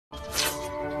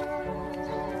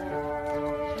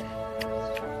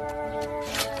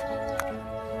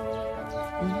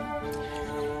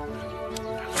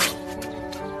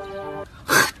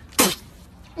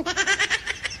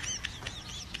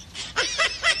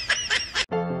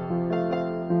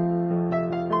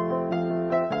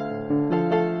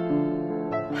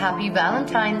Happy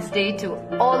Valentine's Day to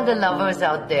all the lovers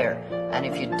out there. And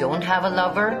if you don't have a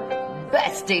lover,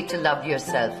 best day to love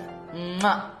yourself.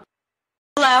 Mwah.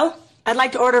 Hello? I'd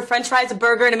like to order french fries, a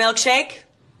burger, and a milkshake.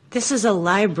 This is a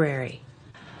library.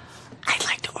 I'd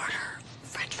like to order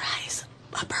french fries,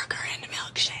 a burger, and a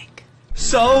milkshake.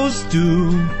 So stew.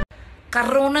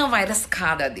 Coronavirus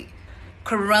kadadi.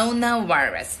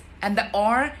 Coronavirus. And the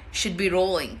R should be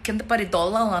rolling. Kinda pari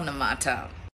dollala namata.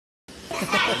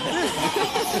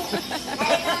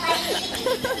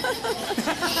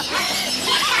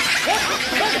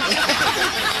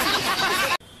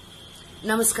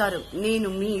 నమస్కారం, నేను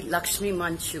మీ లక్ష్మి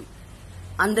మంచు.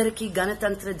 అందరికీ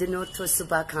గణతంత్ర దినోత్సవ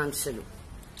శుభాకాంక్షలు.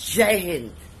 జై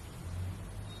హింద్.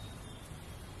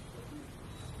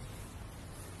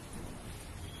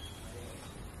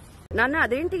 నాన్న,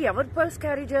 అదేంటి ఎవరి పర్స్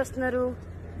క్యారీ చేస్తున్నారు?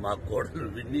 మా కోడలు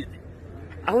విన్నీది.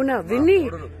 అవునా? విన్నీ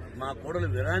మా కోడలు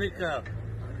విరానిక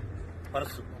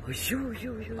పర్సు.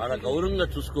 అలా గౌరవంగా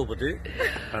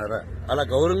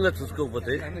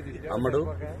చూసుకోకపోతే అమ్మడు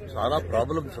చాలా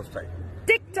ప్రాబ్లమ్స్ వస్తాయి.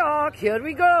 Tick talk, here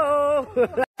we go.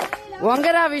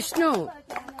 వంగరా Vishnu.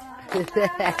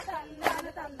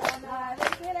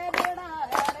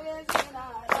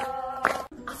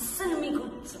 అస్సలు మీకు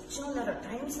సత్యంగా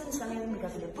టైం సెన్స్ అనేది మీకు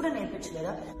అసలు ఎప్పుడూ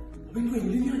నేర్పించలేదా?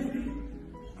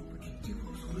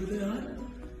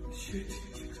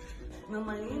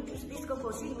 మిమ్మల్ని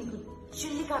తీసుకోపోసి మీకు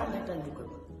చిల్లి కారం పెట్టాలి. మీకు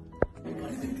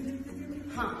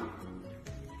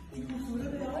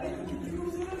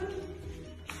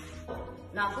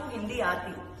నాకు హిందీ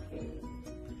ఆతి.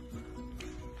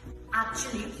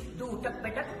 యాక్చువల్లీ దూ ఉటక్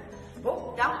బెటక్